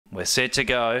We're set to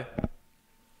go.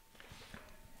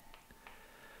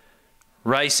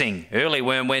 Racing. Early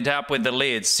Worm went up with the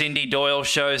lids. Cindy Doyle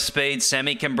shows speed.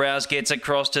 Sammy Cambrowse gets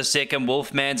across to second.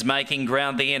 Wolfman's making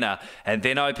ground the inner. And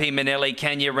then O.P. Manelli,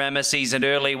 Kanya Ramesses and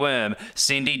Early Worm.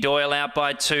 Cindy Doyle out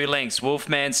by 2 lengths.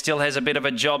 Wolfman still has a bit of a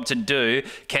job to do.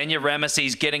 Kanya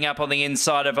Ramesses getting up on the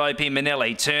inside of O.P.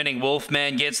 Manelli. Turning.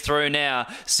 Wolfman gets through now.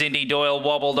 Cindy Doyle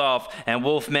wobbled off and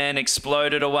Wolfman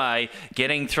exploded away.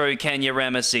 Getting through Kanya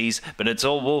Ramesses, but it's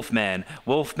all Wolfman.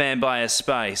 Wolfman by a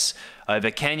space. Over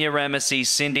Kanya Ramesses,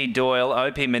 Cindy Doyle,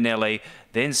 O.P. Manelli,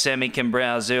 then Sammy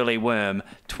Cambrowse, Early Worm,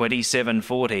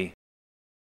 27.40.